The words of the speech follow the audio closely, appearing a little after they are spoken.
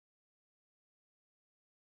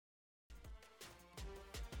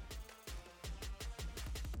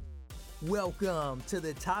Welcome to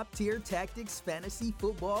the Top Tier Tactics Fantasy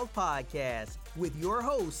Football Podcast with your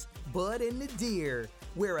hosts, Bud and Nadir,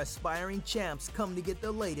 where aspiring champs come to get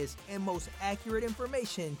the latest and most accurate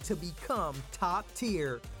information to become top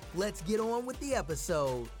tier. Let's get on with the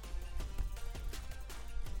episode.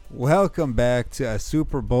 Welcome back to a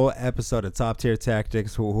Super Bowl episode of Top Tier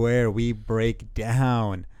Tactics, where we break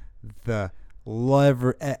down the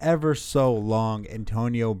ever so long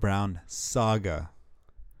Antonio Brown saga.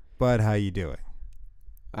 Bud, how you doing?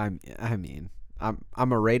 I'm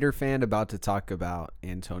a Raider fan about to talk about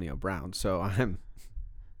Antonio Brown, so I'm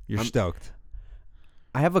stoked.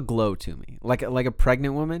 I have a glow to me, like a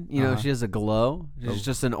pregnant woman. You know, she has a glow. There's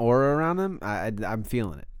just an aura around them. I'm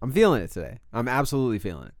feeling it. I'm feeling it today. I'm absolutely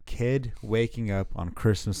feeling it. Kid waking up on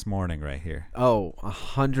Christmas morning right here. Oh,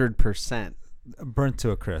 100%. Burnt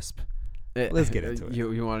to a crisp. Let's get into it.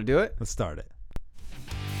 You want to do it? Let's start it.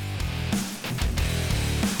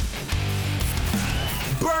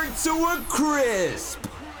 Burnt to a crisp.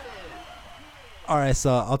 All right,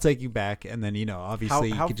 so I'll take you back, and then, obviously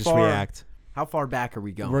you could just react. How far back are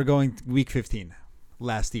we going? We're going week 15,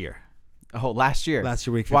 last year. Oh, last year,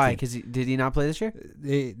 week 15. Why? Because did he not play this year?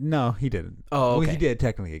 No, he didn't. Oh, okay. Well, he did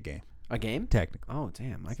technically a game. A game? Technically. Oh,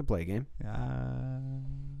 damn. I could play a game.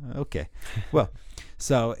 Okay. Well,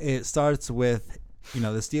 so it starts with, the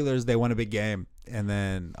Steelers, they won a big game. And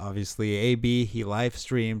then, obviously, AB, he live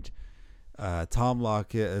streamed Tomlin's,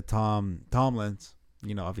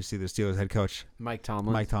 obviously the Steelers head coach. Mike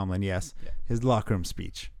Tomlin, yes. Yeah. His locker room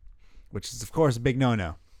speech, which is, of course, a big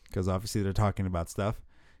no-no because, obviously, they're talking about stuff.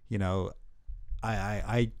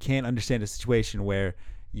 I can't understand a situation where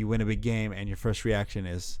you win a big game and your first reaction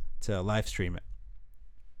is to live stream it.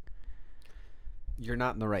 You're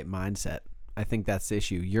not in the right mindset. I think that's the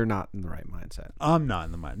issue. You're not in the right mindset. I'm not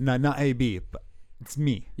in the mind. Not AB, but it's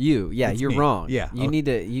me. You're me. wrong. Yeah. You need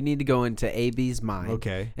to go into AB's mind.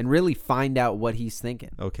 Okay. And really find out what he's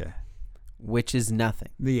thinking. Okay. Which is nothing.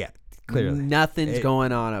 Yeah, clearly. Nothing's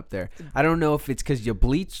going on up there. I don't know if it's because you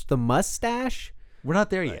bleached the mustache. We're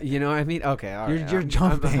not there yet. You know what I mean? Okay, all right. You're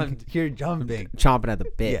jumping. You're jumping. Chomping at the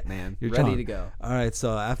bit, man. You're ready chomping. to go. All right,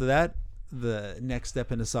 so after that, the next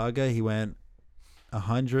step in the saga, he went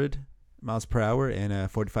 100 miles per hour in a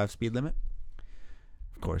 45 speed limit.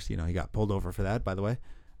 Of course, he got pulled over for that, by the way.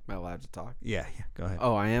 Am I allowed to talk? Yeah, go ahead.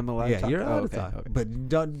 Oh, I am allowed to talk? Yeah, you're allowed okay, to talk. okay. But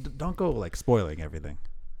don't go, spoiling everything.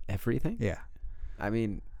 Everything? Yeah. I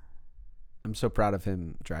mean, I'm so proud of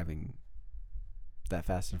him driving that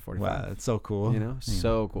fast in 45. Wow, it's so cool.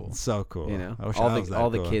 So cool. It's so cool. I wish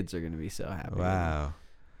all the kids are going to be so happy. Wow.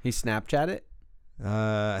 He Snapchat it?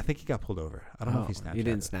 I think he got pulled over. I don't know if he Snapchat. You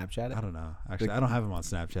didn't Snapchat it? I don't know. Actually, I don't have him on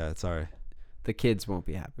Snapchat. Sorry. The kids won't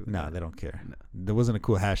be happy with No, that. they don't care. No. There wasn't a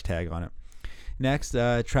cool hashtag on it. Next,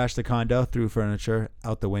 trashed the condo, threw furniture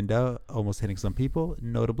out the window, almost hitting some people,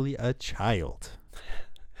 notably a child.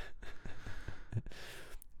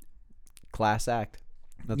 Class act.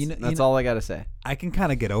 That's all all I got to say. I can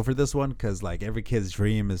kind of get over this one because, every kid's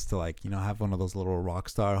dream is to, have one of those little rock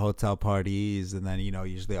star hotel parties. And then,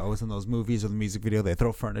 usually always in those movies or the music video, they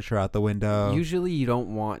throw furniture out the window. Usually you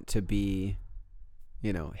don't want to be,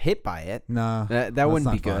 hit by it. No. That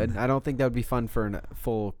wouldn't be good. Fun. I don't think that would be fun for a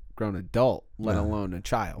full-grown adult, let alone a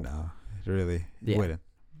child. No, really. Yeah. Wouldn't.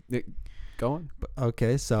 Go on.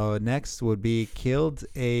 Okay, so next would be killed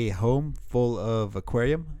a home full of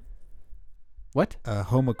aquarium. What? A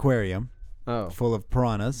home aquarium full of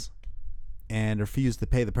piranhas and refused to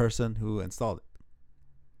pay the person who installed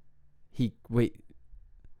it.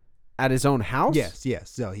 At his own house? Yes.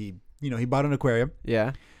 So he bought an aquarium.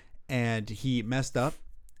 Yeah. And he messed up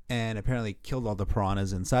and apparently killed all the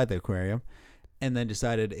piranhas inside the aquarium and then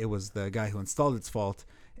decided it was the guy who installed its fault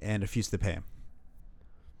and refused to pay him.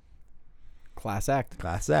 Class act.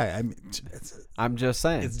 I mean, I'm just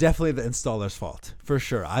saying. It's definitely the installer's fault for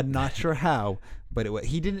sure. I'm not sure how, but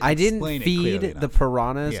he didn't. I didn't explain feed it the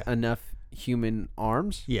piranhas enough human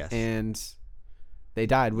arms. Yes. And they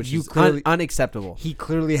died, which is clearly, unacceptable. He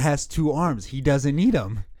clearly has 2 arms. He doesn't need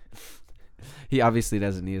them. He obviously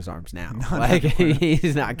doesn't need his arms now.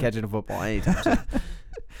 He's not catching a football anytime soon.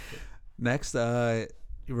 Next,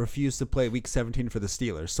 he refused to play Week 17 for the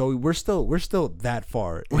Steelers. So we're still that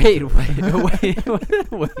far. Wait.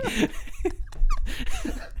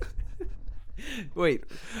 Wait.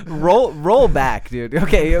 Roll back, dude.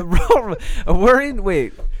 Okay, we're in.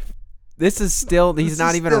 Wait. This is still. He's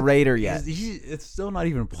not even a Raider yet. It's still not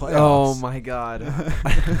even playoffs. Oh my God.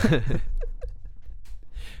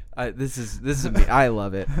 This is me. I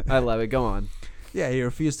love it. Go on. Yeah, he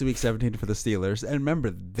refused to Week 17 for the Steelers. And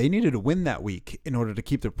remember, they needed to win that week in order to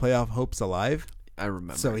keep their playoff hopes alive. I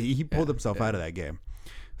remember. So he pulled himself out of that game.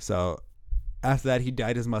 So After that, he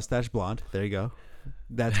dyed his mustache blonde. There you go.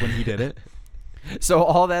 That's when he did it. So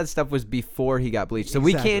all that stuff was before he got bleached. So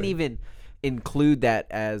we can't Exactly. even include that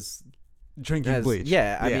as Drinking bleach.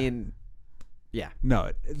 Yeah, I mean, yeah.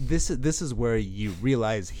 No, this is where you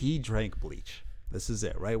realize he drank bleach. This is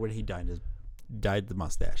it, right where he dyed the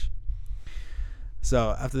mustache.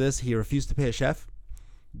 So after this, he refused to pay a chef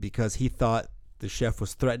because he thought the chef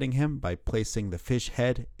was threatening him by placing the fish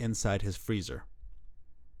head inside his freezer.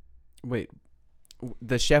 Wait,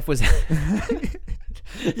 the chef was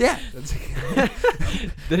Yeah.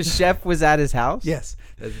 the chef was at his house? Yes,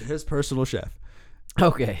 that's his personal chef.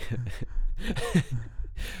 Okay.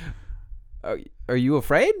 Are you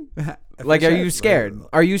afraid? Like, are you scared?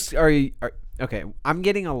 Are you okay? I'm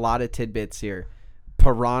getting a lot of tidbits here.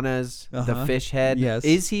 Piranhas, the fish head. Yes.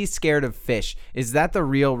 Is he scared of fish? Is that the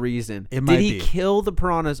real reason? It might Did he be. kill the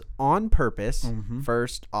piranhas on purpose?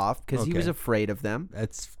 First off, because he was Okay. afraid of them.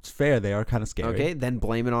 That's fair. They are kind of scary. Okay, then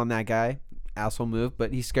blame it on that guy. Asshole move,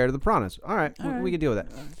 but he's scared of the piranhas. All right, we can deal with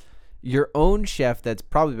that. Your own chef that's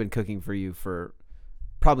probably been cooking for you for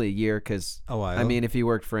probably a year, because A while. I mean, if he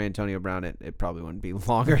worked for Antonio Brown, it probably wouldn't be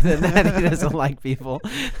longer than that. He doesn't like people.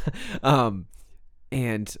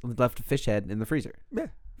 And left a fish head in the freezer. Yeah,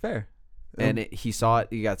 fair. And he saw it.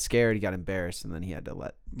 He got scared. He got embarrassed, and then he had to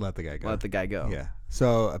let Let the guy go. go. Yeah.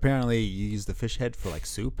 So apparently you use the fish head for like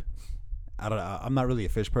soup. I don't know. I'm not really a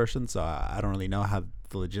fish person, so I don't really know how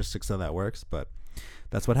the logistics of that works, but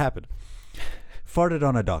that's what happened. Farted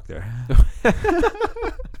on a doctor.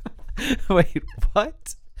 Wait,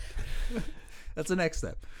 what? That's the next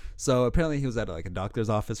step. So apparently he was at like a doctor's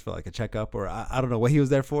office for like a checkup, or I don't know what he was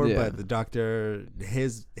there for, Yeah. but the doctor,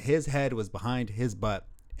 his head was behind his butt,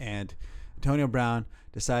 and Antonio Brown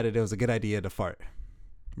decided it was a good idea to fart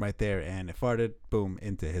right there, and it farted, boom,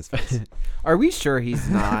 into his face. Are we sure he's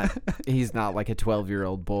not like a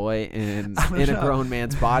 12-year-old boy in a grown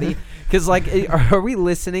man's body? Because like, are we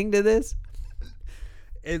listening to this?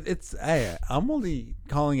 I'm only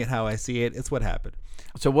calling it how I see it. It's what happened.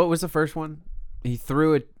 So what was the first one? He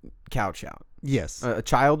threw a couch out. Yes. A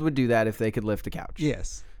child would do that if they could lift a couch.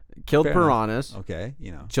 Yes. Killed Fair enough. piranhas. Okay.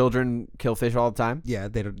 You know. Children kill fish all the time. Yeah.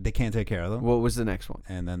 They can't take care of them. What was the next one?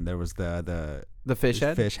 And then there was the The fish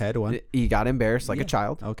head. one. He got embarrassed like a Yeah.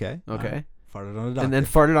 child. Okay. Okay. All right. Farted on a doctor. And then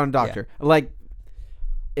farted on a doctor. Like,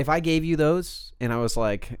 if I gave you those and I was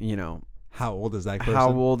like, you know, how old is that person?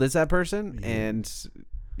 how old is that person? Yeah. And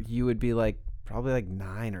you would be like, probably like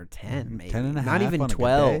 9 or 10, maybe. 10 and a Not half even on a good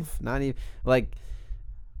 12. Not even, like,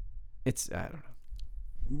 it's, I don't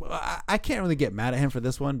know. I can't really get mad at him for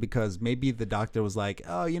this one because maybe the doctor was like,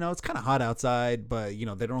 oh, you know, it's kind of hot outside, but, you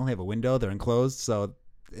know, they don't only have a window. They're enclosed. So,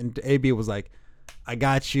 and AB was like, I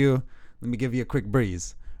got you. Let me give you a quick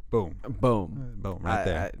breeze. Boom. Boom. Boom. Right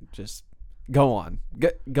there. Just go on.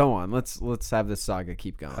 Go on. Let's have this saga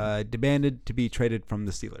keep going. Demanded to be traded from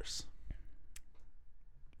the Steelers.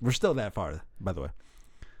 We're still that far, by the way.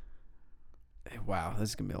 Wow, this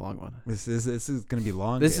is going to be a long one. This is going to be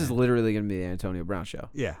long. This yeah. is literally going to be the Antonio Brown show.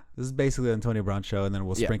 Yeah, this is basically the Antonio Brown show, and then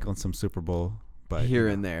we'll Yeah. sprinkle in some Super Bowl, but Here you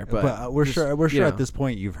know. and there. But, But we're just, sure you know, at this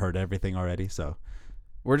point you've heard everything already. So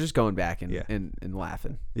we're just going back and, Yeah. and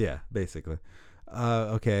laughing. yeah, basically.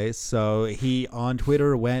 Okay, so he on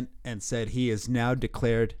Twitter went and said he is now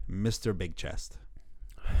declared Mr. Big Chest.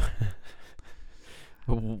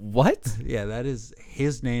 What? Yeah, that is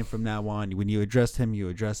his name from now on. When you address him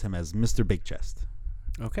as Mr. Big Chest.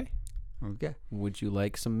 Okay. Okay. Would you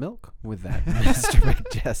like some milk with that, Mr. Big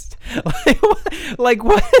Chest? Like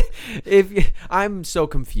what? If you, I'm so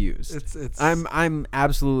confused. It's I'm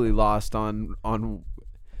absolutely lost on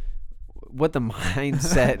what the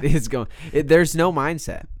mindset is going. There's no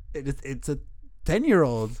mindset. it's a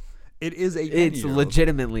 10-year-old. It is a 10-year-old. It's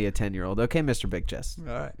legitimately a 10-year-old. Okay, Mr. Big Chest. All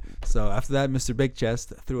right. So after that, Mr. Big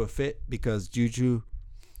Chest threw a fit because Juju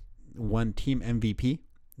won team MVP.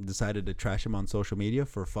 Decided to trash him on social media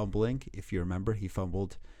for fumbling. If you remember, he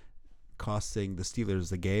fumbled, costing the Steelers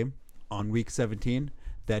the game on week 17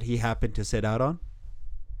 that he happened to sit out on.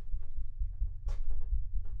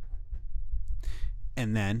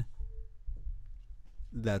 And then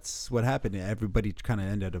that's what happened. Everybody kind of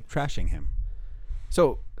ended up trashing him.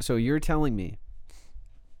 So you're telling me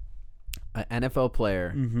an NFL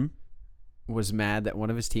player Mm-hmm. was mad that one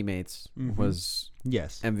of his teammates was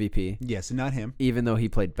Yes. MVP, Yes, not him. even though he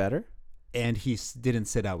played better? And he didn't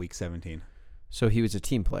sit out week 17. So he was a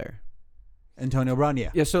team player. Antonio Brown,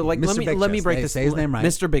 yeah. Yeah, so like Mr. let me Big break Chest. this. Say his name right.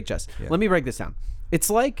 Mr. Big Chest. Yeah. Let me break this down. It's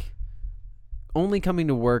like only coming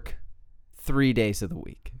to work 3 days of the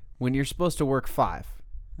week when you're supposed to work 5.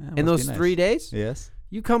 Yeah, In must those be nice. 3 days, Yes.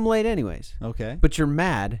 you come late anyways. Okay. But you're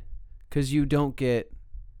mad because you don't get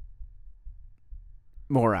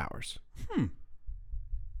More hours.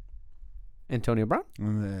 Antonio Brown?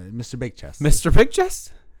 Mr. Big Chest. Mr. Big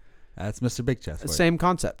Chest? That's Mr. Big Chest. Same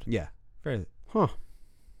concept. Yeah. Very. Huh.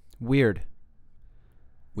 Weird.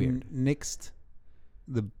 Nixed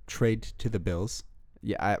the trade to the Bills.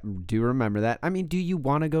 Yeah, I do remember that. I mean, do you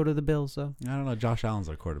want to go to the Bills, though? I don't know. Josh Allen's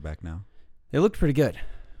our quarterback now. They looked pretty good.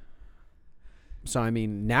 So, I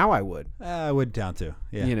mean, now I would. I would down too.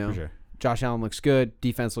 Yeah, You know, for sure. Josh Allen looks good.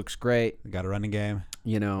 Defense looks great. Got a running game.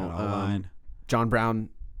 You Got know, an O-line. John Brown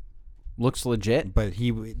looks legit. But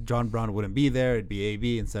John Brown wouldn't be there. It'd be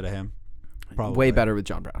AB instead of him. Probably. Way better with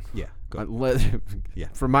John Brown. Yeah. Good. Yeah.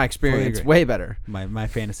 From my experience, agree. way better. My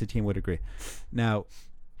fantasy team would agree. Now,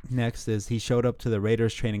 next is he showed up to the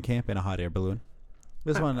Raiders training camp in a hot air balloon.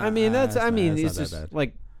 This one. I mean, it's it's not just that bad.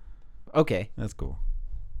 like, okay, That's cool.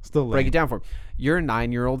 Still break it lame. down for me. You're a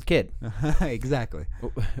 9-year-old kid. Exactly.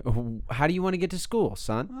 How do you want to get to school,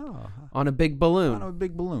 son? Oh, On a big balloon. on a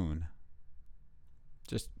big balloon.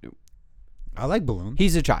 Just I like balloons.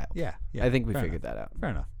 he's a child. Yeah. I think we fair figured enough. that out. Fair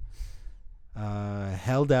enough.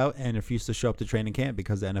 Held out and refused to show up to training camp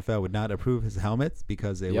because the NFL would not approve his helmets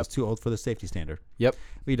because it was too old for the safety standard. Yep.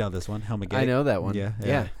 We know this one, Helmet Gate. I know that one.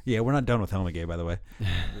 Yeah. We're not done with Helmet Gate, by the way.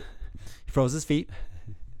 He froze his feet.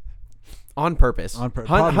 On purpose. 100%. For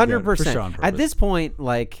sure on At purpose. this point,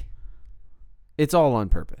 like, it's all on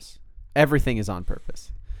purpose. Everything is on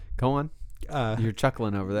purpose. Go on. You're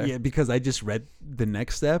chuckling over there. Yeah, because I just read the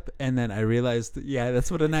next step and then I realized, that's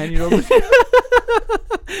what a 9-year-old would do.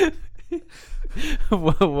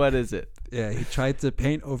 What is it? Yeah, he tried to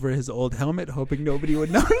paint over his old helmet, hoping nobody would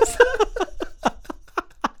notice.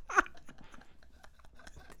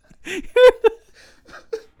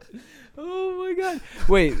 Oh my god!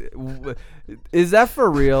 Wait, is that for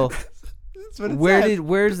real? That's what it said.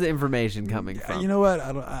 Where's the information coming from? You know what?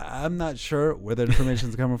 I'm not sure where the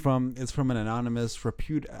information's coming from. It's from an anonymous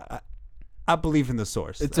I believe in the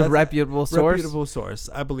source. It's a reputable source. Reputable source.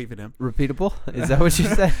 I believe in him. Repeatable? Is that what you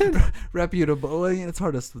said? Reputable. Well, it's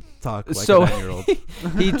hard to talk like So a 9-year-old.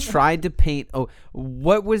 he tried to paint. Oh,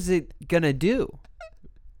 what was it gonna do?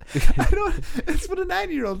 It's what a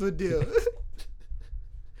 9-year-old would do.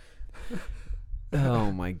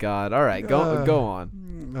 Oh my god! All right, go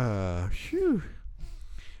on. Phew.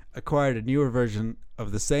 Acquired a newer version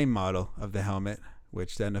of the same model of the helmet,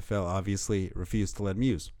 which the NFL obviously refused to let him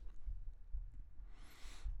use.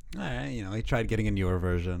 All right, he tried getting a newer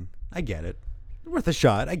version. I get it. Worth a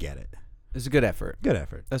shot. I get it. It's a good effort. Good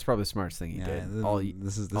effort. That's probably the smartest thing he did. All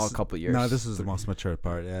couple years. No, this is the most mature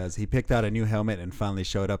part. As he picked out a new helmet and finally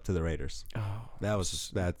showed up to the Raiders. Oh, That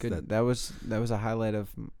was good. That was a highlight of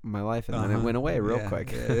my life, and then it went away real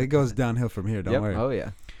quick. It goes downhill from here. Don't worry. Oh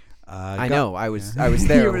yeah. I got- know. I was there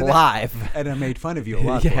You were there. live. And I made fun of you a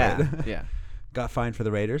lot Yeah. for it. Yeah. Got fined for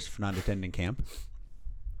the Raiders for not attending camp.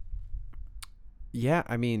 Yeah.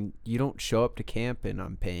 I mean, you don't show up to camp, and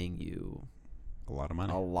I'm paying you A lot of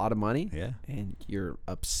money. a lot of money. Yeah. And you're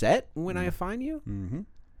upset when I fine you?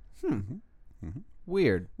 Mm-hmm.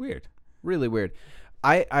 Weird. Weird. Really weird.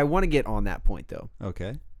 I want to get on that point though.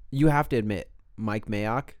 Okay. You have to admit, Mike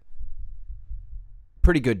Mayock,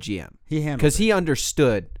 pretty good GM. He handled Because it. he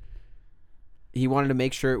understood. He wanted to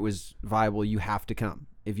make sure it was viable. You have to come.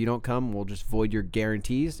 If you don't come, we'll just void your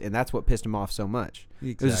guarantees. And that's what pissed him off so much.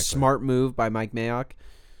 It was a smart move by Mike Mayock.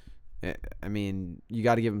 I mean, you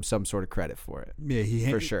got to give him some sort of credit for it. Yeah,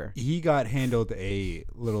 for sure. He got handled a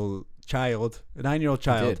little child, a 9-year-old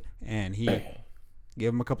child, and he gave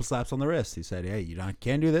him a couple slaps on the wrist. He said, "Hey,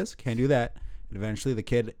 can't do this, can't do that." And eventually, the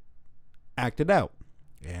kid acted out,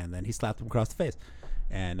 and then he slapped him across the face,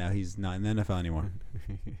 and now he's not in the NFL anymore.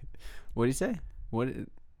 What did he say?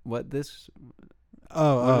 What this?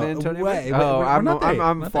 Oh, Antonio? wait, I'm not there.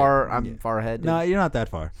 I'm Not far. there. I'm Yeah. far ahead. No, you're not that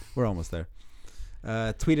far. We're almost there.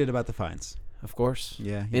 Tweeted about the fines. Of course.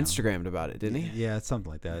 Yeah. Instagrammed about it, didn't he? Yeah, it's something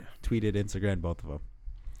like that. Tweeted, Instagram, both of them.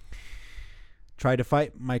 Tried to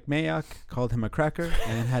fight Mike Mayock, called him a cracker,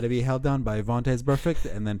 and had to be held down by Vontaze Burfict,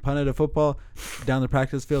 and then punted a football down the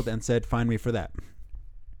practice field and said, "Find me for that."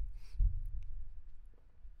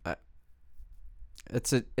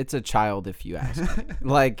 It's a child, if you ask me.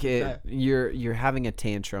 Like you're having a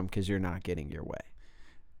tantrum because you're not getting your way.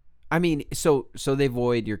 I mean, so they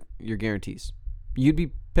void your guarantees. You'd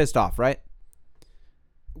be pissed off, right?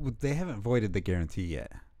 They haven't voided the guarantee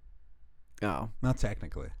yet. Oh, Not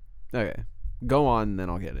technically. okay. Go on, then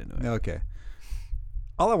I'll get into it. Okay.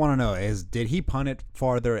 All I want to know is, did he punt it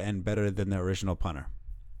farther and better than the original punter?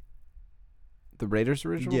 The Raiders'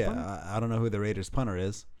 original Yeah, punter? I don't know who the Raiders punter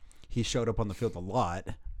is. He showed up on the field a lot.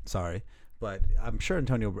 Sorry. But I'm sure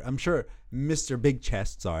Mr. Big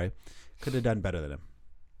Chest, could have done better than him.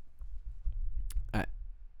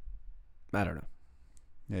 I don't know.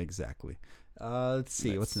 Yeah, exactly. Let's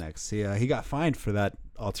see. What's next? He got fined for that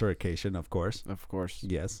altercation, of course. Of course.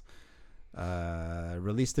 Yes.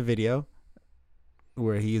 Released a video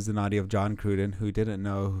where he used an audio of John Cruden, who didn't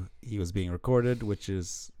know he was being recorded, which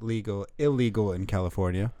is illegal in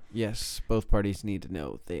California. Yes, both parties need to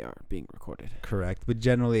know they are being recorded. Correct, but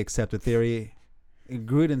generally accept the theory.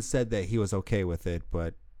 Gruden said that he was okay with it,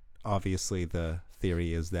 but obviously the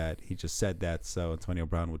theory is that he just said that so Antonio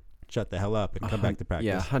Brown would shut the hell up and come back to practice.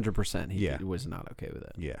 Yeah, 100%. He was not okay with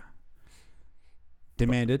it. Yeah.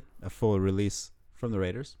 Demanded a full release from the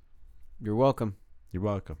Raiders. You're welcome. You're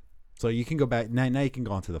welcome. So you can go back now. You can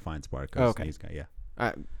go on to the fines part. Okay.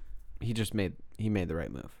 He made the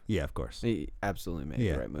right move. Yeah, of course. He absolutely made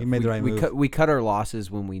the right move. He made the right move. We cut our losses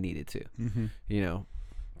when we needed to. Mm-hmm.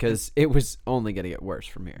 Because it was only going to get worse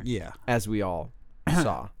from here. Yeah. As we all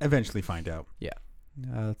saw. Eventually find out. Yeah.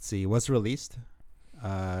 Let's see. Was released.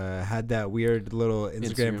 Had that weird little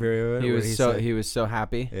Instagram video. He was so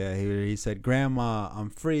happy. Yeah. He said, "Grandma, I'm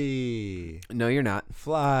free. No, you're not.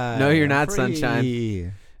 Fly. No, you're I'm not, free."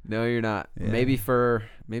 sunshine. No, you're not. Yeah. Maybe for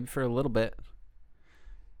a little bit.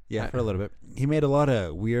 Yeah, for a little bit. He made a lot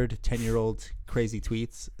of weird 10-year-old crazy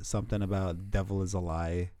tweets. Something about devil is a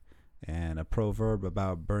lie and a proverb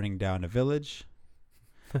about burning down a village.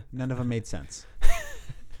 None of them made sense.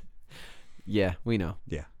 Yeah, we know.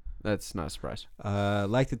 Yeah. That's not a surprise.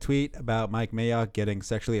 Liked a tweet about Mike Mayock getting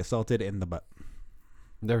sexually assaulted in the butt.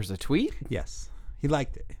 There was a tweet? Yes. He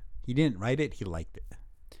liked it. He didn't write it. He liked it.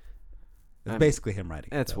 It's basically him writing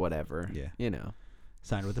it. That's whatever. Yeah.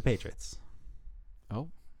 Signed with the Patriots. Oh.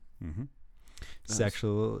 Mm-hmm.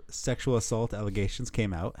 Sexual assault allegations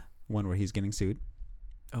came out. One where he's getting sued.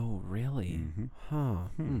 Oh, really? Mm-hmm.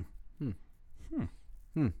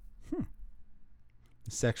 Huh.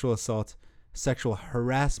 Sexual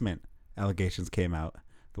harassment allegations came out.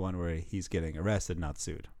 The one where he's getting arrested, not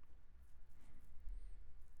sued.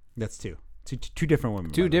 That's two different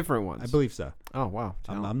women. Two different ones. I believe so. Oh, wow.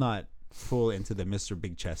 I'm not full into the Mr.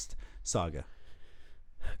 Big Chest saga.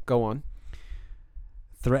 Go on.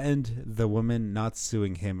 Threatened the woman not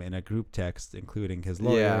suing him in a group text, including his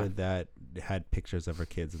lawyer, that had pictures of her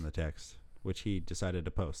kids in the text, which he decided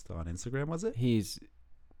to post on Instagram, was it?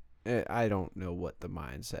 I don't know what the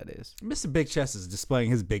mindset is. Mr. Big Chest is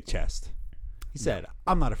displaying his big chest. He said,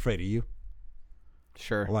 "I'm not afraid of you."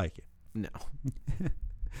 Sure. I like it. No.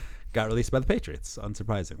 Got released by the Patriots,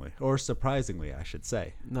 unsurprisingly. Or surprisingly, I should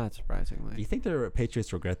say. Not surprisingly. Do you think the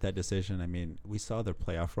Patriots regret that decision? I mean, we saw their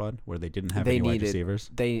playoff run where they didn't have any wide receivers.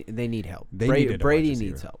 They need help. Brady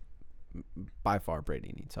needs help. By far,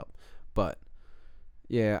 Brady needs help. But,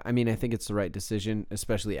 yeah, I mean, I think it's the right decision,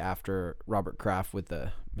 especially after Robert Kraft with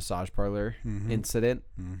the massage parlor incident.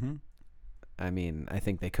 Mm-hmm. I mean, I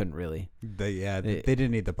think they couldn't really. They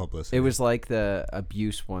didn't need the publicity. It was like the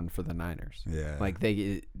abuse one for the Niners. Yeah. Like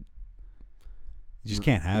you just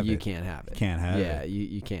can't have it. You can't have it. Can't have it. Yeah,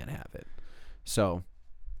 you can't have it. So,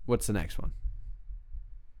 what's the next one?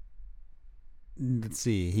 Let's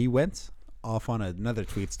see. He went off on another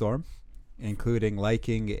tweet storm, including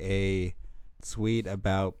liking a tweet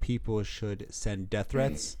about people should send death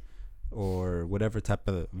threats or whatever type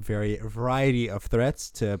of variety of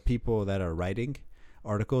threats to people that are writing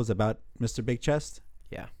articles about Mr. Big Chest.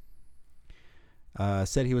 Yeah.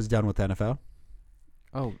 Said he was done with the NFL.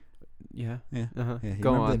 Oh, yeah. Yeah. Uh-huh. Yeah.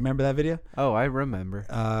 Go on. Remember that video? Oh, I remember.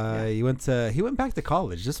 He went back to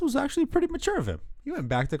college. This was actually pretty mature of him. He went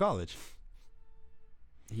back to college.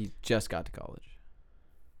 He just got to college.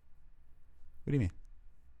 What do you mean?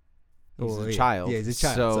 He's a child. Yeah, he's a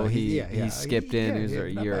child. So he skipped in. He was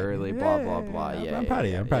a year early. Blah blah blah. Yeah. I'm proud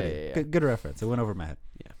of you. I'm proud of you. Good reference. It went over my head.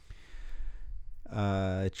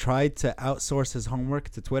 Yeah. Tried to outsource his homework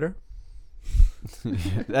to Twitter.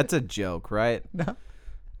 That's a joke, right? No.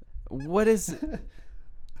 What is?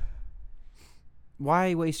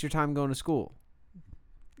 Why waste your time going to school?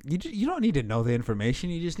 You don't need to know the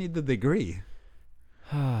information. You just need the degree.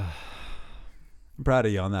 I'm proud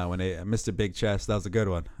of you on that one, Mr. Big Chest. That was a good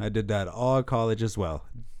one. I did that all college as well.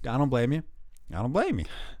 I don't blame you.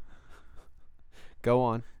 Go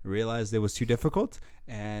on. Realized it was too difficult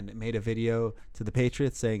and made a video to the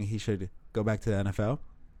Patriots saying he should go back to the NFL.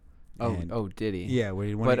 Oh, did he? Yeah,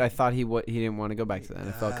 but I thought he didn't want to go back to the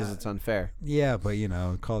NFL because it's unfair. Yeah, but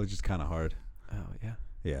college is kind of hard. Oh yeah.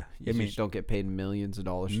 Yeah, You just don't get paid millions of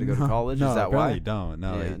dollars to go to college. No, is that why? You don't.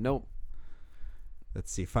 No. Yeah, nope.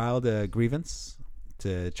 Let's see. Filed a grievance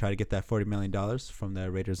to try to get that $40 million from the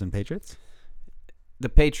Raiders and Patriots. The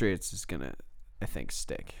Patriots is gonna, I think,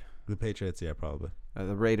 stick. The Patriots, yeah, probably.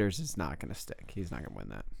 The Raiders is not gonna stick. He's not gonna win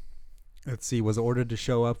that. Let's see. Was ordered to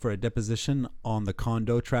show up for a deposition on the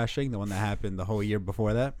condo trashing, the one that happened the whole year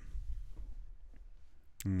before that.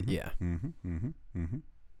 Mm-hmm. Yeah. Mm-hmm. Mm-hmm. Mm-hmm.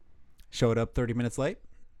 Showed up 30 minutes late.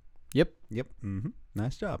 Yep. Yep. Mm-hmm.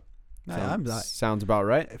 Nice job. Sounds about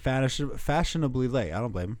right. Fashionably late. I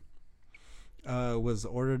don't blame him. Was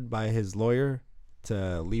ordered by his lawyer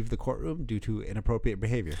to leave the courtroom due to inappropriate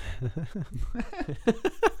behavior.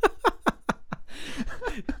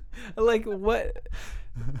 Like what?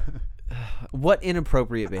 What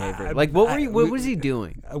inappropriate behavior? Like what was he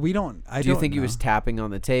doing? We don't. Do you think he was tapping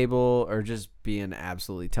on the table or just being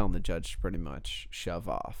absolutely telling the judge to pretty much shove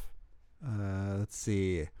off? Let's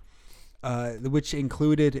see. Which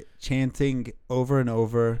included chanting over and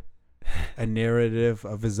over a narrative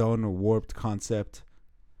of his own warped concept,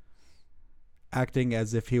 acting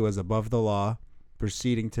as if he was above the law,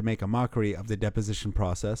 proceeding to make a mockery of the deposition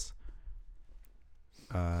process.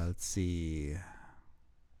 Let's see.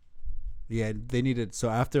 Yeah, so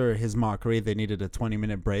after his mockery, they needed a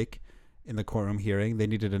 20-minute break in the courtroom hearing. They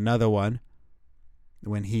needed another one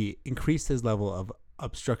when he increased his level of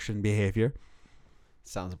obstruction behavior.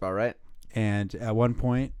 Sounds about right. And at one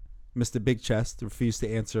point, Mr. Big Chest refused to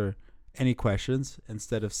answer any questions.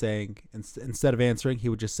 Instead of answering, he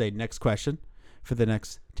would just say next question for the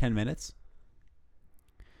next 10 minutes.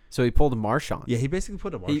 So he pulled a Marshawn. Yeah, he basically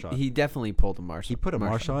put a Marshawn. He definitely pulled a Marshawn. He put a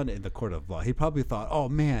Marshawn in the court of law. He probably thought, oh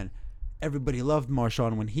man, everybody loved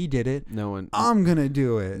Marshawn when he did it. I'm going to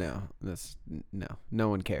do it. No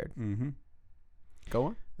one cared. Mm-hmm. Go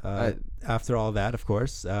on. After all that, of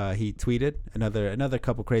course, he tweeted another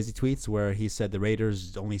couple crazy tweets where he said the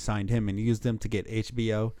Raiders only signed him and used him to get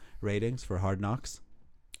HBO ratings for Hard Knocks.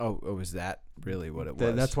 Oh, was that really what it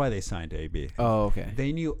was? That's why they signed AB. Oh, okay.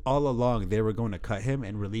 They knew all along they were going to cut him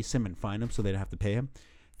and release him and fine him so they didn't have to pay him.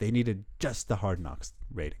 They needed just the Hard Knocks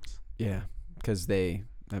ratings. Yeah, because that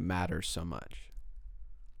matters so much.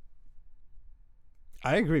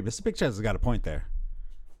 I agree. Mr. Big Chest has got a point there.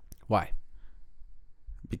 Why?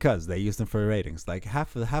 Because they used him for ratings. Like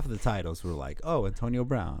half of the titles were like, "Oh, Antonio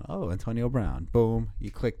Brown. Oh, Antonio Brown." Boom, you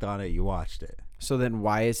clicked on it, you watched it. So then,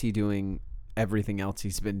 why is he doing everything else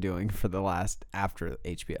he's been doing for the last after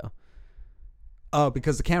HBO? Oh,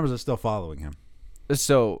 because the cameras are still following him.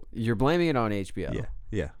 So you're blaming it on HBO.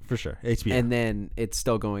 Yeah, for sure. HBO. And then it's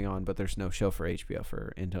still going on, but there's no show for HBO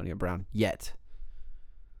for Antonio Brown yet.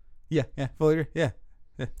 Yeah, fully agree. Yeah.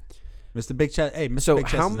 Mr. Big Chest. Hey, Mr. So Big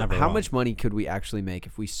Chest is never how wrong. much money could we actually make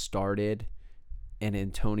if we started an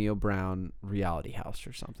Antonio Brown reality house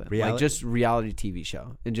or something? Like just reality TV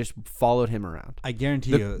show and just followed him around. I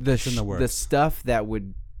guarantee you it's in the works. The stuff that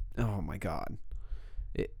would, oh my God.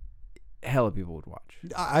 Hella people would watch.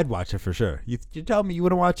 I'd watch it for sure. You tell me you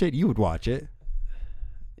wouldn't watch it, you would watch it.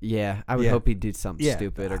 Yeah, I would hope he did something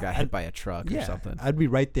stupid or got hit by a truck or something. I'd be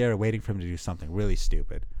right there waiting for him to do something really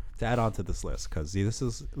stupid to add on to this list because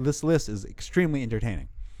this list is extremely entertaining.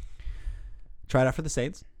 Tried out for the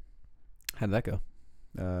Saints. How'd that go?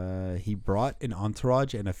 He brought an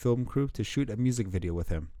entourage and a film crew to shoot a music video with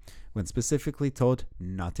him when specifically told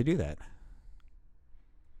not to do that.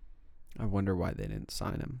 I wonder why they didn't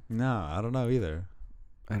sign him. No, I don't know either.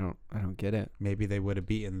 I don't get it. Maybe they would have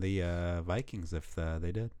beaten the Vikings if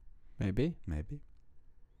they did. Maybe.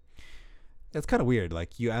 It's kind of weird.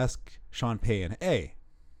 Like you ask Sean Payton, hey,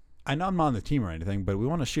 I know I'm not on the team or anything, but we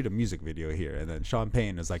want to shoot a music video here. And then Sean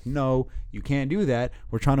Payton is like, no, you can't do that.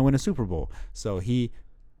 We're trying to win a Super Bowl. So he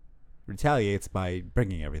retaliates by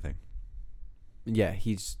bringing everything. Yeah,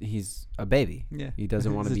 he's a baby. Yeah. He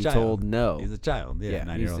doesn't want to be told no. He's a child. Yeah,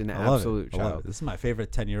 9-year-old. He's an absolute child. This is my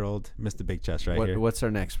favorite 10-year-old Mr. Big Chest here. What's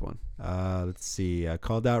our next one? Let's see.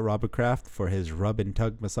 Called out Robert Kraft for his rub and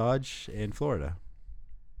tug massage in Florida.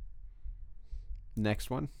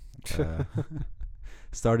 Next one.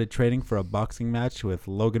 Started training for a boxing match with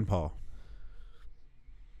Logan Paul.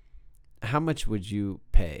 How much would you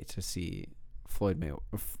pay to see Floyd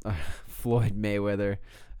Mayweather,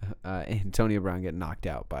 Antonio Brown get knocked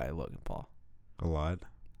out by Logan Paul? A lot.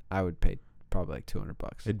 I would pay probably like $200.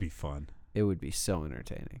 It'd be fun. It would be so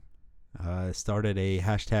entertaining. Started a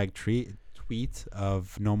hashtag tweet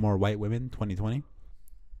of no more white women 2020.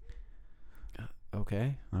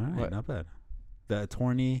 Okay. All right, not bad. The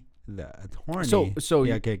attorney. So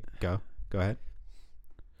yeah, okay, go ahead.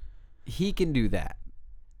 He can do that.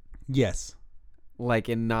 Yes. Like,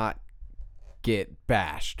 and not get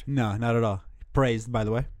bashed. No, not at all. Praised, by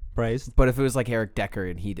the way. Praised. But if it was like Eric Decker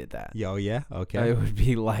and he did that. Oh, yeah? Okay. It would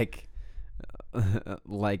be like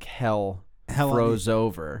hell froze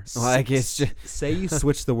over. Like, it's just... Say you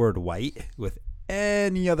switch the word white with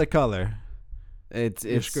any other color.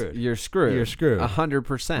 You're screwed. You're screwed. 100%.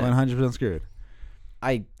 100% screwed.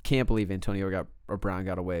 I can't believe Antonio Brown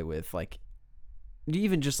got away with like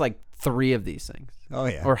even just like 3 of these things. Oh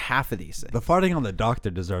yeah, or half of these things. The farting on the doctor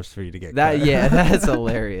deserves for you to get that. cut. Yeah, that's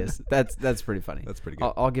hilarious. That's pretty funny. That's pretty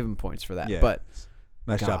good. I'll give him points for that. Yeah. But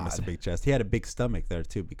Nice job, God. Mr. Big Chest. He had a big stomach there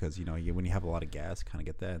too, because when you have a lot of gas, kind of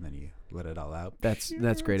get that, and then you let it all out. that's great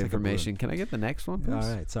It's like a information. Can I get the next one, please?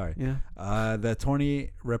 All right, sorry. Yeah. The attorney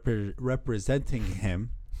representing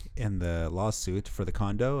him in the lawsuit for the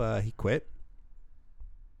condo, he quit.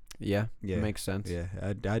 Yeah. Yeah, Makes sense. Yeah,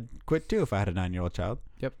 I'd quit too if I had a 9-year-old child.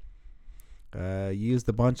 Yep. Used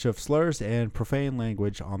a bunch of slurs and profane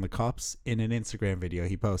language on the cops in an Instagram video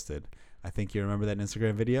he posted. I think you remember that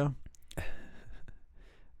Instagram video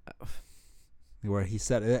where he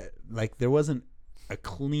said like there wasn't a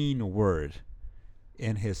clean word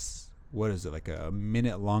in his, what is it, like a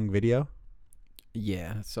minute-long video?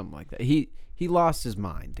 Yeah, something like that. He lost his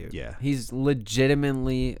mind, dude. Yeah. He's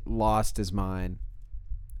legitimately lost his mind,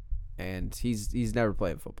 and he's never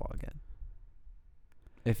playing football again.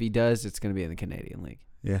 If he does, it's going to be in the Canadian League.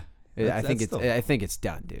 Yeah. I think it's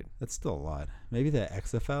done, dude. That's still a lot. Maybe the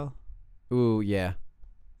XFL? Ooh, yeah.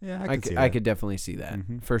 Yeah, I could definitely see that.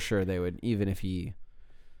 Mhm. For sure they would, even if he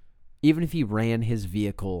ran his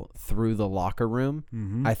vehicle through the locker room,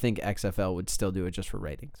 Mm-hmm. I think XFL would still do it just for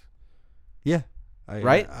ratings. Yeah.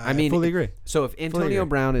 Right? I mean, fully agree. So if Antonio agree.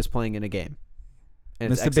 Brown is playing in a game,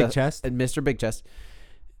 and it's Mr. Big Chest? and Mr. Big Chest,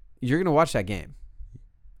 you're going to watch that game,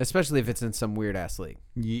 especially if it's in some weird ass league.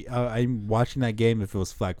 I'm watching that game if it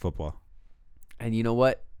was flag football. And you know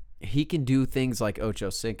what? He can do things like Ocho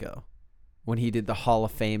Cinco when he did the Hall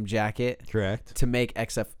of Fame jacket Correct. to make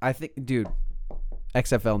I think, dude,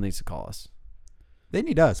 XFL needs to call us. They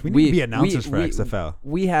need us. We need to be announcers for XFL.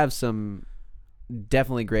 We have some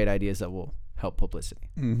definitely great ideas that will help publicity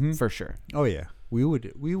Mm-hmm. for sure. Oh yeah, we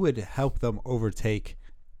would help them overtake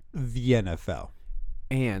the NFL.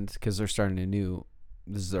 And because they're starting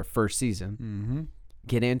this is their first season. Mm-hmm.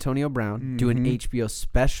 Get Antonio Brown, do an Mhm. HBO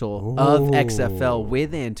special of Ooh. XFL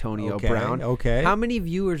with Antonio Brown. Okay. How many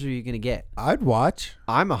viewers are you going to get? I'd watch.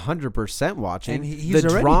 I'm 100% watching. And he's the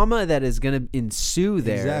already- drama that is going to ensue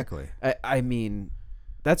there. Exactly. I mean,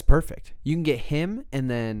 that's perfect. You can get him and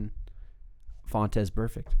then Fontes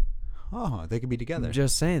perfect. Oh, they could be together. I'm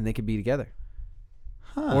just saying they could be together.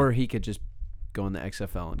 Huh. Or he could just go in the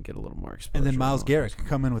XFL and get a little more exposure. and then Myles Garrett could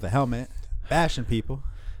come in with a helmet, bashing people.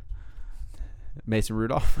 Mason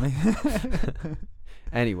Rudolph.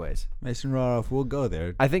 Anyways, Mason Rudolph will go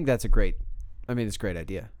there. I think that's it's a great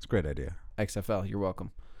idea. It's a great idea. XFL, you're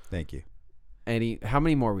welcome. Thank you. How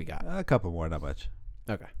many more we got? A couple more, not much.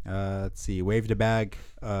 Okay. Let's see. Waved a bag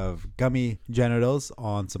of gummy genitals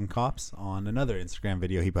on some cops on another Instagram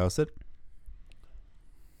video he posted.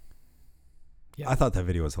 Yeah. I thought that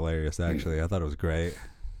video was hilarious, actually. I thought it was great.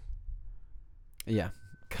 Yeah.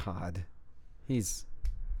 God. He's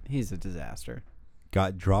a disaster.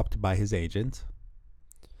 Got dropped by his agent.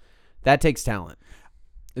 That takes talent.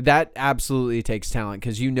 That absolutely takes talent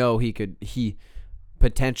because he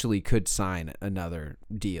potentially could sign another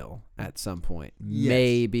deal at some point. Yes.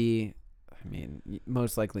 Maybe. I mean,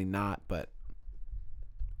 most likely not, but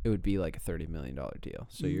it would be like a $30 million deal.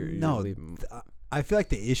 So you're leaving. I feel like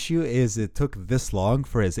the issue is it took this long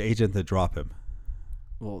for his agent to drop him.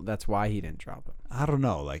 Well, that's why he didn't drop him. I don't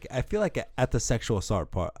know. Like, I feel like at the sexual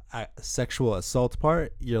assault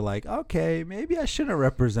part, you're like, okay, maybe I shouldn't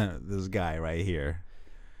represent this guy right here.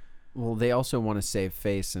 Well, they also want to save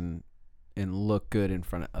face and look good in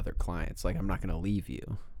front of other clients. Like, I'm not going to leave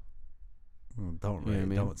you. Don't You know what I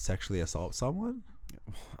mean? don't sexually assault someone.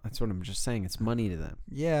 That's what I'm just saying. It's money to them.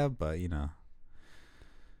 Yeah, but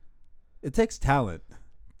it takes talent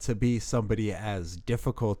to be somebody as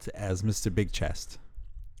difficult as Mr. Big Chest.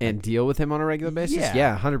 And deal with him on a regular basis?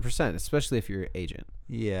 Yeah. 100%, especially if you're an agent.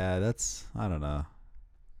 Yeah, that's I don't know.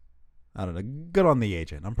 Good on the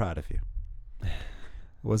agent. I'm proud of you.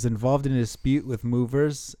 Was involved in a dispute with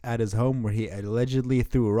movers at his home where he allegedly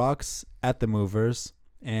threw rocks at the movers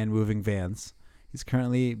and moving vans. He's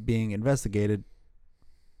currently being investigated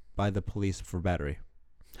by the police for battery.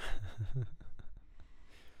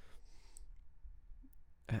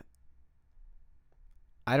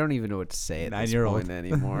 I don't even know what to say at this 9-year-old. point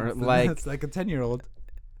anymore. Like, it's like a 10-year-old.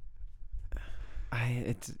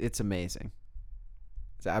 it's amazing.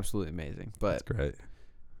 It's absolutely amazing. That's But great.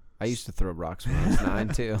 I used to throw rocks when I was 9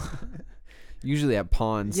 too. Usually at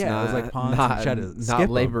ponds. Yeah, not, it was like ponds and Not, try to skip 'em. not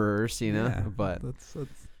laborers, Yeah, But that's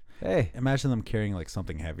hey, imagine them carrying like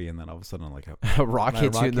something heavy and then all of a sudden like a rock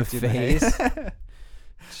hits you in the hits face. head.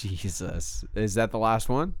 Jesus. Is that the last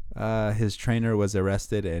one? His trainer was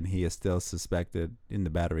arrested and he is still suspected in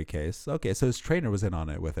the battery case. Okay, so his trainer was in on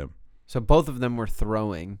it with him. So both of them were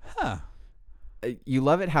throwing. Huh. You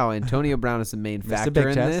love it how Antonio Brown is the main factor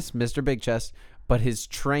in this, Mr. Big Chest, but his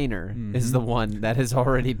trainer is the one that has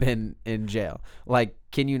already been in jail. Like,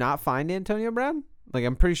 can you not find Antonio Brown? Like,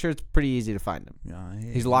 I'm pretty sure it's pretty easy to find him.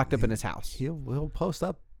 Yeah, he's locked up in his house. He'll post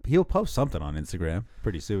up. He'll post something on Instagram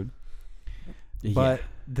pretty soon. But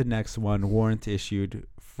the next one, warrant issued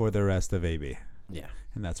for the rest of AB. Yeah.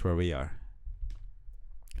 And that's where we are.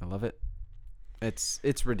 I love it.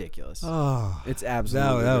 It's ridiculous. Oh, it's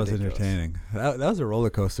absolutely that was ridiculous. entertaining. That was a roller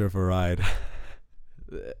coaster of a ride.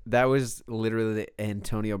 That was literally the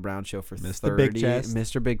Antonio Brown show for Mr. Big Chest.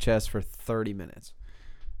 Mr. Big Chest for 30 minutes.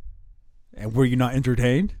 And were you not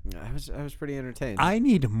entertained? I was pretty entertained. I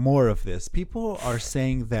need more of this. People are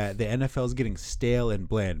saying that the NFL is getting stale and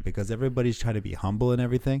bland because everybody's trying to be humble and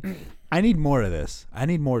everything. I need more of this. I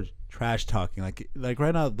need more trash talking. Like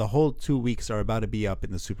right now, the whole 2 weeks are about to be up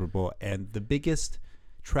in the Super Bowl, and the biggest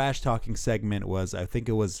trash talking segment was, I think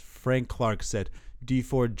it was Frank Clark said, Dee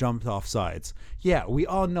Ford jumped off sides. Yeah, we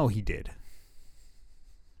all know he did.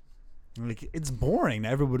 Like, it's boring.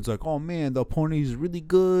 Everybody's like, oh man, the opponent is really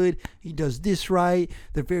good. He does this right.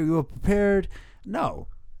 They're very well prepared. No.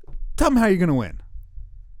 Tell me how you're going to win.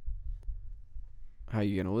 How are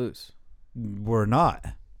you going to lose? We're not.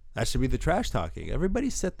 That should be the trash talking.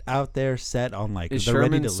 Everybody's set out there set on like, is they're ready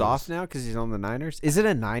Sherman to soft lose. now because he's on the Niners? Is it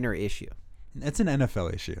a Niner issue? It's an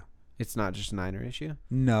NFL issue. It's not just a Niner issue?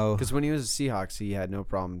 No. Because when he was a Seahawks, he had no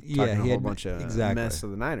problem talking a whole bunch of mess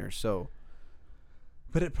of the Niners. So,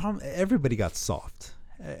 but everybody got soft.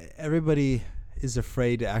 Everybody is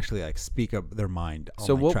afraid to actually like speak up their mind.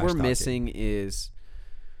 So what we're missing is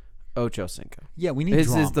Ocho Cinco. Yeah, we need This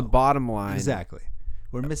drama. is the bottom line. Exactly.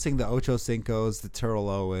 We're missing the Ocho Cincos, the Terrell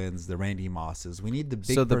Owens, the Randy Mosses. We need the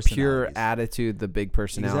big the pure attitude, the big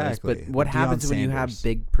personalities. Exactly. But what happens when you have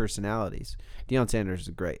big personalities? Deion Sanders is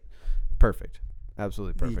great. Perfect.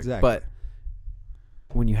 Absolutely perfect. Exactly. But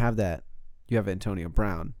when you have that, you have Antonio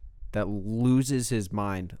Brown that loses his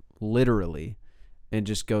mind literally and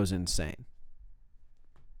just goes insane.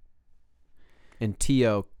 And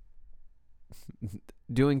T.O.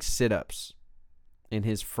 doing sit-ups in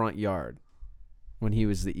his front yard when he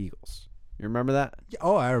was the Eagles. You remember that?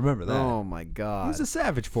 Oh, I remember that. Oh, my God. He was a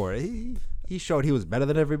savage for it. He showed he was better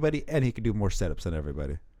than everybody, and he could do more setups than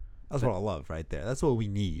everybody. That's what I love right there. That's what we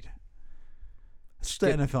need. That's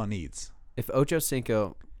what the NFL needs. If Ocho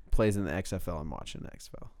Cinco plays in the XFL, I'm watching the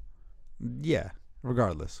XFL. Yeah.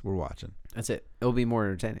 Regardless, we're watching. That's it. It'll be more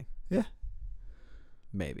entertaining. Yeah.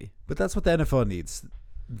 Maybe. But that's what the NFL needs.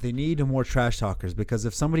 They need more trash talkers because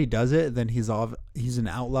if somebody does it, then he's an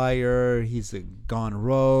outlier. He's gone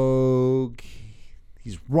rogue.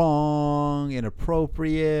 He's wrong,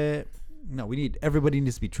 inappropriate. No, everybody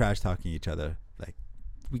needs to be trash talking each other. Like,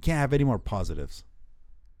 we can't have any more positives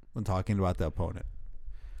when talking about the opponent.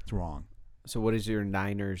 It's wrong. So what does your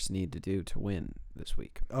Niners need to do to win this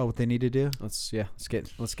week? Oh, what they need to do? Let's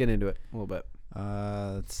get into it a little bit.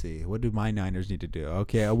 Let's see. What do my Niners need to do?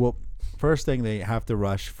 Okay, well, first thing, they have to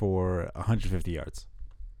rush for 150 yards.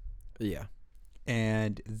 Yeah.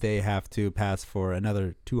 And they have to pass for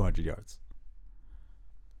another 200 yards.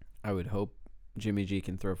 I would hope Jimmy G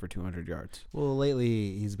can throw for 200 yards. Well,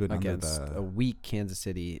 lately he's been against under a weak Kansas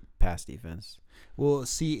City pass defense. Well,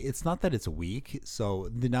 see, it's not that it's weak. So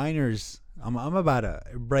the Niners, I'm about to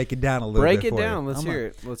break it down a little bit. Break it down. Let's hear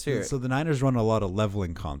it. So the Niners run a lot of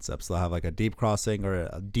leveling concepts. They'll have like a deep crossing or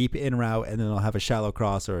a deep in route, and then they'll have a shallow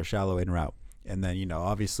cross or a shallow in route. And then,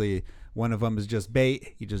 obviously one of them is just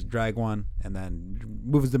bait. You just drag one and then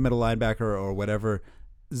moves the middle linebacker or whatever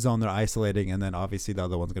zone they're isolating, and then obviously the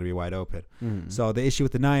other one's going to be wide open. So the issue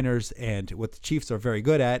with the Niners and what the Chiefs are very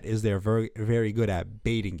good at is they're very, very good at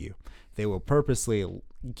baiting you. They will purposely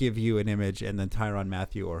give you an image, and then Tyrann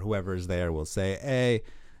Mathieu or whoever is there will say, hey,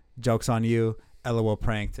 joke's on you, LOL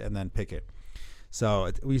pranked, and then pick it.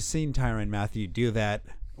 So we've seen Tyrann Mathieu do that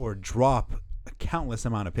or drop a countless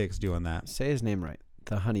amount of picks doing that. Say his name right.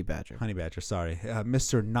 The Honey Badger. Honey Badger, sorry.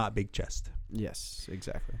 Mr. Not Big Chest. Yes,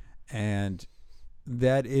 exactly. And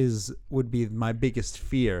that would be my biggest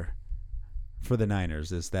fear for the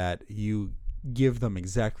Niners, is that you give them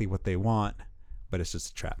exactly what they want, but it's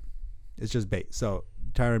just a trap. It's just bait. So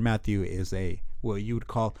Tyrann Mathieu is what you would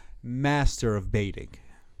call master of baiting.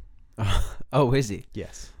 Oh, is he?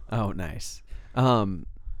 Yes. Oh, nice.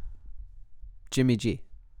 Jimmy G.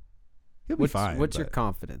 He'll be fine. What's your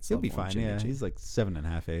confidence? He'll be fine. Yeah, G? He's like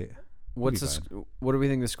 7.5, 8. What do we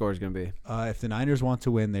think the score is going to be? If the Niners want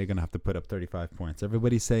to win, they're going to have to put up 35 points.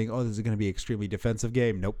 Everybody's saying, oh, this is going to be an extremely defensive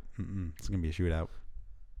game. Nope. It's going to be a shootout.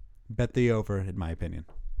 Bet the over, in my opinion.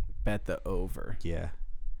 Bet the over. Yeah.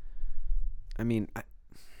 I mean,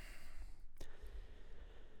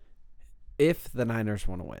 if the Niners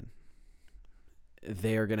want to win,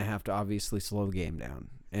 they are going to have to obviously slow the game down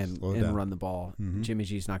and run the ball. Mm-hmm. Jimmy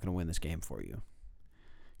G's not going to win this game for you.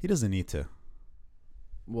 He doesn't need to.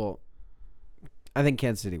 Well, I think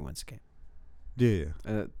Kansas City wins the game. Do you?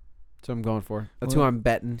 That's what I'm going for. That's who I'm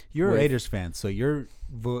betting. You're a Raiders fan, so you're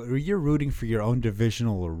rooting for your own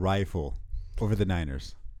divisional rival over the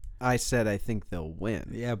Niners. I said I think they'll win.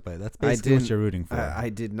 Yeah, but that's basically what you're rooting for. I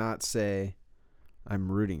did not say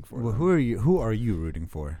I'm rooting for them. Who are you rooting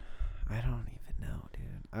for? I don't even know,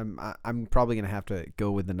 dude. I'm probably gonna have to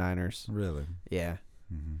go with the Niners. Really? Yeah.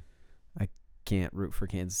 Mm-hmm. I can't root for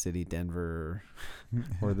Kansas City, Denver,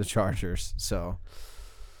 or the Chargers. So,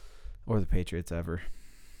 or the Patriots ever.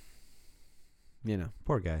 You know,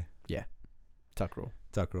 poor guy. Yeah, Tuck rule.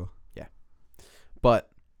 Yeah, but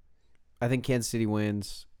I think Kansas City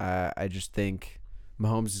wins. I just think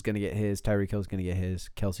Mahomes is gonna get his. Tyreek Hill is gonna get his.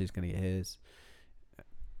 Kelsey's gonna get his.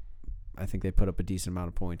 I think they put up a decent amount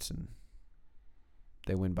of points and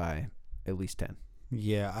they win by at least 10.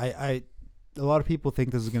 Yeah, a lot of people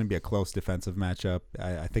think this is going to be a close defensive matchup.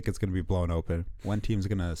 I think it's going to be blown open. One team's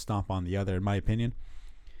going to stomp on the other, in my opinion,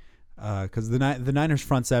 because the Niners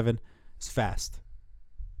front seven is fast.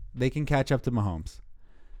 They can catch up to Mahomes.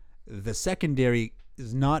 The secondary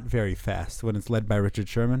is not very fast when it's led by Richard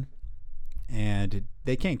Sherman, and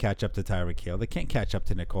they can't catch up to Tyreek Hill. They can't catch up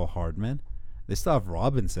to Nicole Hardman. They still have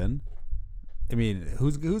Robinson. I mean,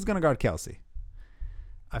 who's going to guard Kelsey?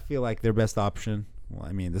 I feel like their best option. Well,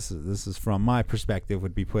 I mean, this is from my perspective,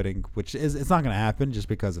 would be putting, which is, it's not going to happen just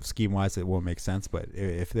because of scheme wise, it won't make sense. But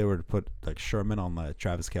if they were to put like Sherman on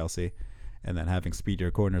Travis Kelsey, and then having speedier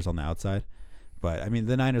corners on the outside, but I mean,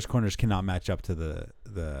 the Niners corners cannot match up to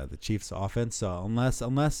the Chiefs offense. So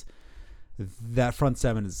unless that front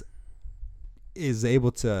seven is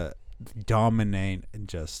able to dominate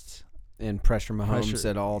and pressure Mahomes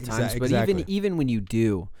at all times, but exactly. even when you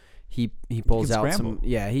do, he pulls out scramble.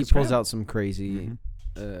 he pulls out some crazy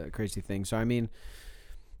crazy things. So I mean,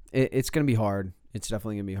 it's gonna be hard. It's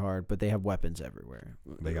definitely gonna be hard, but they have weapons everywhere.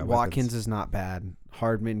 Watkins is not bad.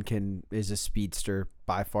 Hardman is a speedster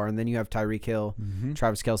by far, and then you have Tyreek Hill,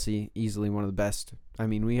 Travis Kelsey, easily one of the best. I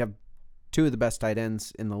mean, we have two of the best tight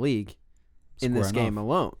ends in the league in this game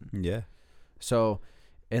alone. Yeah. So,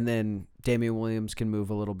 and then Damian Williams can move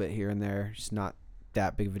a little bit here and there. It's not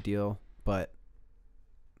that big of a deal, but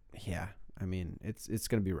yeah, I mean, it's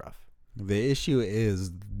going to be rough. The issue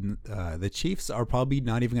is the Chiefs are probably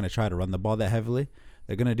not even going to try to run the ball that heavily.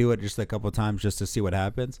 They're going to do it just a couple of times just to see what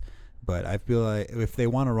happens. But I feel like if they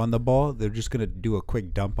want to run the ball, they're just going to do a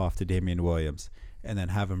quick dump off to Damian Williams and then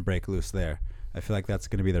have him break loose there. I feel like that's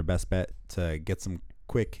going to be their best bet to get some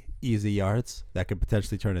quick, easy yards that could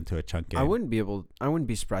potentially turn into a chunk game. I wouldn't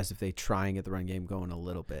be surprised if they try and get the run game going a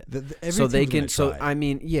little bit. So they can. So I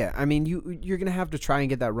mean, you're gonna have to try and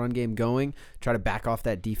get that run game going. Try to back off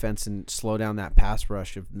that defense and slow down that pass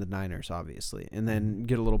rush of the Niners, obviously, and then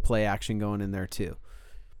get a little play action going in there too.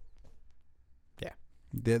 Yeah,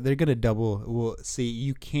 they're gonna double. Well, see,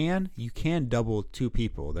 you can double two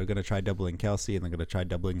people. They're gonna try doubling Kelsey and they're gonna try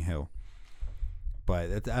doubling Hill.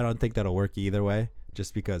 But I don't think that'll work either way.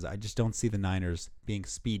 Just because I just don't see the Niners being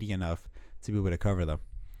speedy enough to be able to cover them.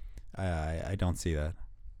 I don't see that.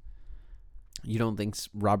 You don't think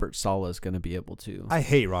Robert Saleh is going to be able to? I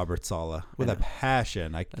hate Robert Saleh with a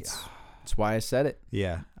passion. That's why I said it.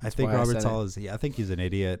 Yeah, I think Robert Saleh I think he's an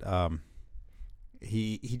idiot.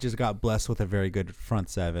 He just got blessed with a very good front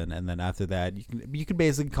seven, and then after that, you can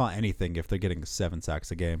basically call anything if they're getting 7 sacks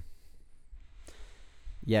a game.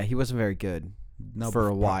 Yeah, he wasn't very good. For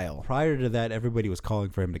a while. Prior to that, everybody was calling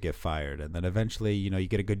for him to get fired. And then eventually, you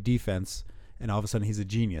get a good defense, and all of a sudden he's a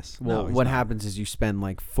genius. Well, what happens is you spend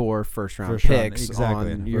like 4 first-round picks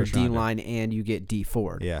on your D-line, and you get D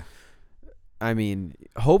Ford. Yeah. I mean,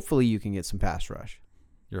 hopefully you can get some pass rush.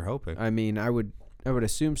 You're hoping. I mean, I would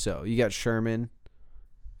assume so. You got Sherman,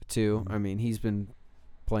 too. I mean, he's been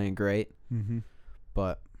playing great. Mm-hmm.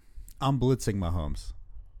 But I'm blitzing Mahomes.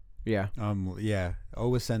 Yeah. Yeah.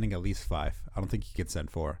 Always sending at least 5. I don't think he could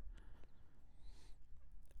send 4.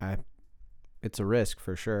 It's a risk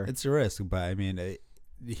for sure. It's a risk, but I mean,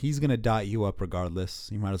 he's gonna dot you up regardless.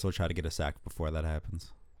 You might as well try to get a sack before that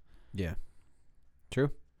happens. Yeah.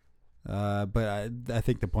 True. But I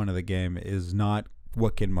think the point of the game is not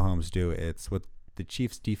what can Mahomes do. It's what the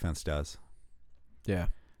Chiefs' defense does. Yeah.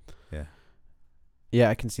 Yeah. Yeah,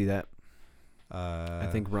 I can see that. I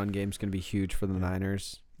think run game's gonna be huge for the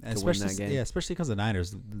Niners. Especially, win that game. Yeah, especially because the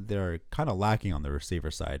Niners, they're kind of lacking on the receiver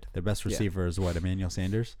side. Their best receiver is Emmanuel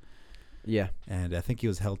Sanders. Yeah. And I think he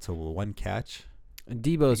was held to 1 catch. And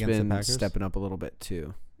Debo's been stepping up a little bit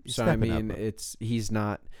too. So I mean, he's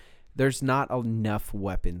not. there's not enough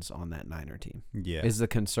weapons on that Niner team. Yeah. Is the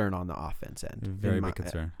concern on the offense end. Very big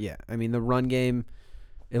concern. Yeah. I mean, the run game,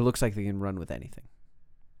 it looks like they can run with anything.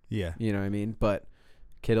 Yeah. You know what I mean? But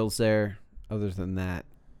Kittle's there. Other than that,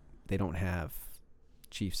 they don't have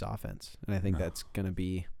Chiefs offense. And I think that's going to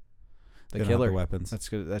be the killer. The weapons. That's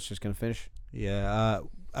just going to finish. Yeah.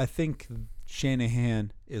 I think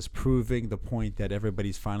Shanahan is proving the point that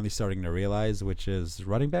everybody's finally starting to realize, which is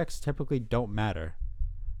running backs typically don't matter.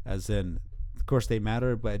 As in, of course they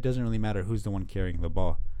matter, but it doesn't really matter who's the one carrying the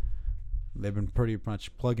ball. They've been pretty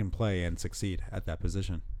much plug and play and succeed at that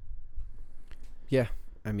position. Yeah.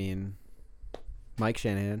 I mean, Mike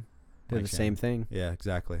Shanahan did the same thing. Yeah,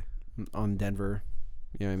 exactly. On Denver.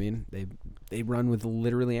 You know what I mean? They run with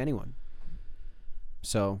literally anyone.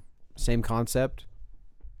 So, same concept.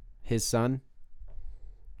 His son,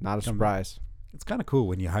 not a surprise. It's kind of cool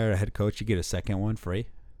when you hire a head coach, you get a second one free.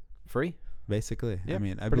 Free? Basically. Yeah, I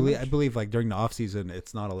mean, I believe like during the offseason,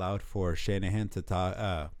 it's not allowed for Shanahan to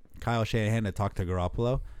talk, Kyle Shanahan to talk to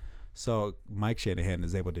Garoppolo. So Mike Shanahan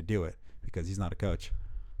is able to do it because he's not a coach.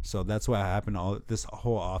 So that's what happened this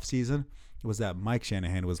whole offseason was that Mike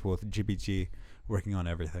Shanahan was with GBG working on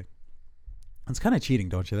everything. It's kind of cheating,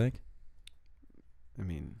 don't you think? I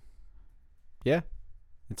mean, yeah.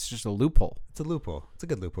 It's just a loophole. It's a loophole. It's a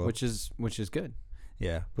good loophole. Which is good.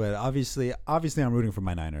 Yeah, but obviously I'm rooting for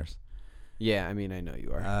my Niners. Yeah, I mean, I know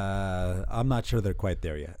you are. I'm not sure they're quite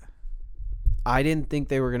there yet. I didn't think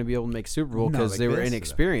they were going to be able to make Super Bowl because they were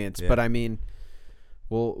inexperienced. Yeah. But I mean,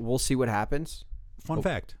 we'll see what happens. Fun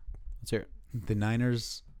fact. Let's hear it. The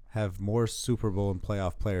Niners have more Super Bowl and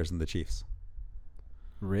playoff players than the Chiefs.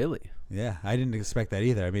 Really? Yeah, I didn't expect that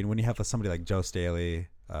either. I mean, when you have somebody like Joe Staley,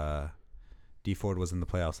 D Ford was in the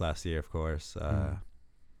playoffs last year, of course.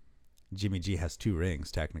 Jimmy G has 2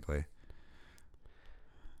 rings, technically.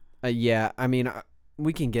 Yeah, I mean,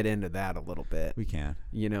 we can get into that a little bit. We can.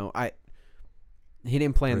 You know, he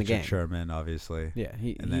didn't play in the game. Richard Sherman, obviously. Yeah.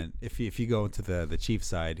 Then if you go into the Chiefs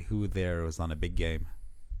side, who there was on a big game?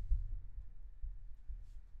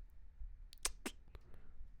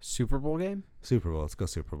 Super Bowl game? Super Bowl. Let's go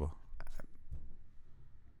Super Bowl.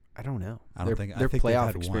 I don't know. I think their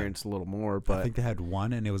playoff experience one. A little more, but I think they had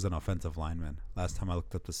one, and it was an offensive lineman. Last time I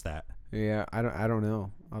looked up the stat. Yeah, I don't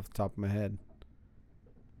know off the top of my head,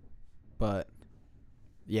 but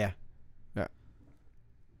yeah, I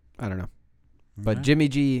don't know. But right. Jimmy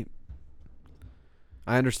G,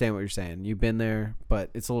 I understand what you're saying. You've been there, but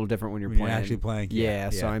it's a little different when you're playing. You're actually playing. Yeah.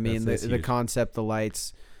 So I mean, the concept, the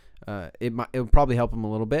lights, it would probably help him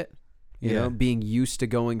a little bit. You know, being used to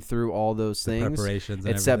going through all those things, preparations,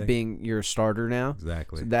 and except everything. being your starter now.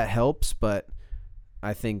 Exactly. So that helps, but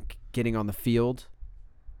I think getting on the field,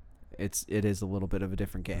 it is a little bit of a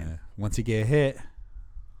different game. Yeah. Once you get hit,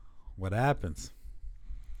 what happens?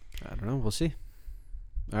 I don't know. We'll see.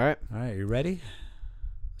 All right. You ready?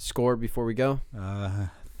 Score before we go?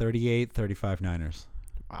 38-35 Niners.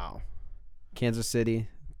 Wow. Kansas City,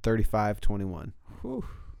 35-21. Whew.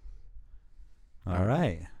 All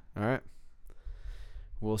right. All right.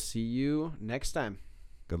 We'll see you next time.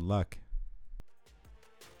 Good luck.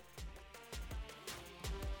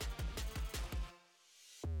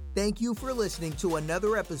 Thank you for listening to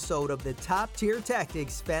another episode of the Top Tier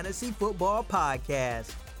Tactics Fantasy Football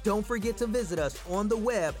Podcast. Don't forget to visit us on the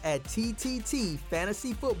web at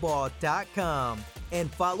tttfantasyfootball.com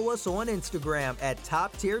and follow us on Instagram at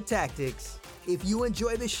Top Tier Tactics. If you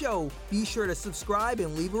enjoy the show, be sure to subscribe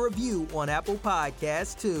and leave a review on Apple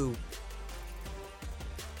Podcasts too.